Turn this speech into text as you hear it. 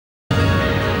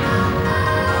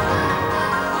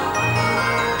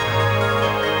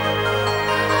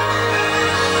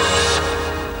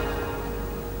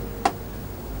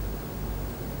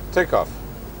Takeoff.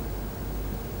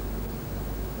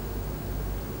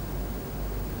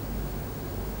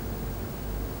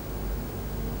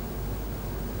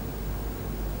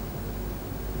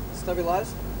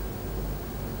 Stabilized.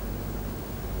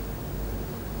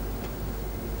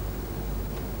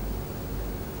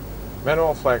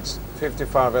 Manual flex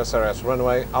 55 SRS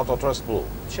runway, auto thrust blue.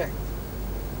 Checked.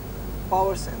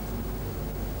 Power set.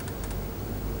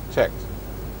 Checked.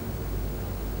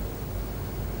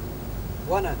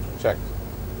 100. Checked.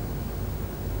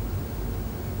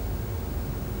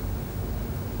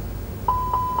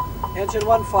 Engine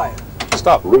 1 fire.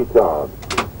 Stop. Retard.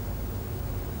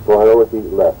 Priority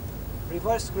left.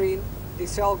 Reverse green.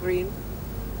 Decel green.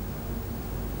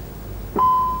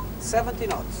 70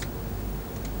 knots.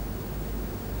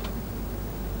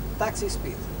 Taxi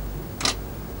speed.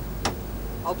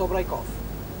 Auto brake off.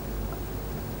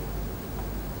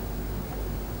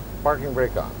 Parking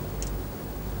brake on.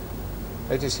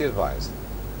 ATC advised.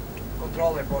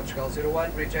 Controller Portugal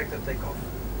 01, rejected takeoff.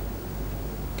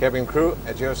 Cabin crew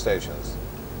at your stations.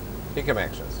 Pickup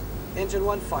actions. Engine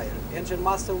 1 fire. Engine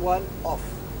master 1 off.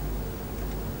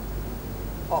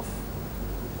 Off.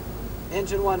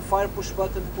 Engine 1 fire, push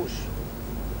button, push.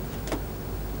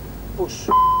 Push.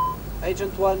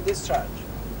 Agent 1 discharge.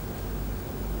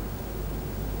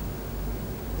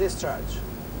 Discharge.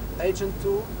 Agent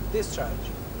 2 discharge.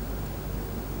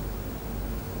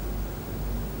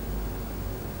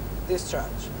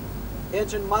 Discharge.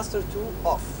 Engine master 2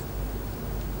 off.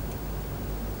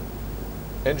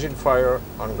 Engine fire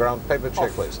on ground paper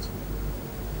checklist.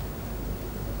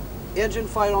 Engine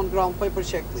fire on ground paper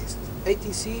checklist.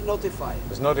 ATC notified.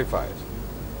 Is notified.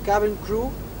 Cabin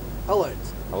crew alert.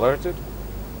 Alerted.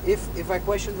 If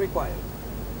evacuation required.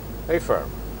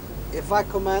 Affirm. Evac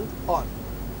command on.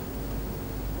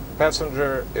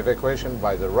 Passenger evacuation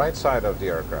by the right side of the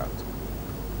aircraft.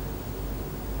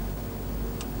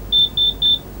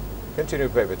 Continue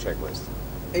paper checklist.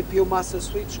 APU master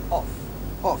switch off.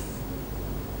 Off.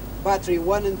 Battery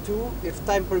 1 and 2, if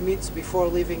time permits, before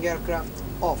leaving aircraft,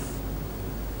 off.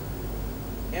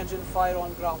 Engine fire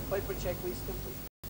on ground paper checklist complete.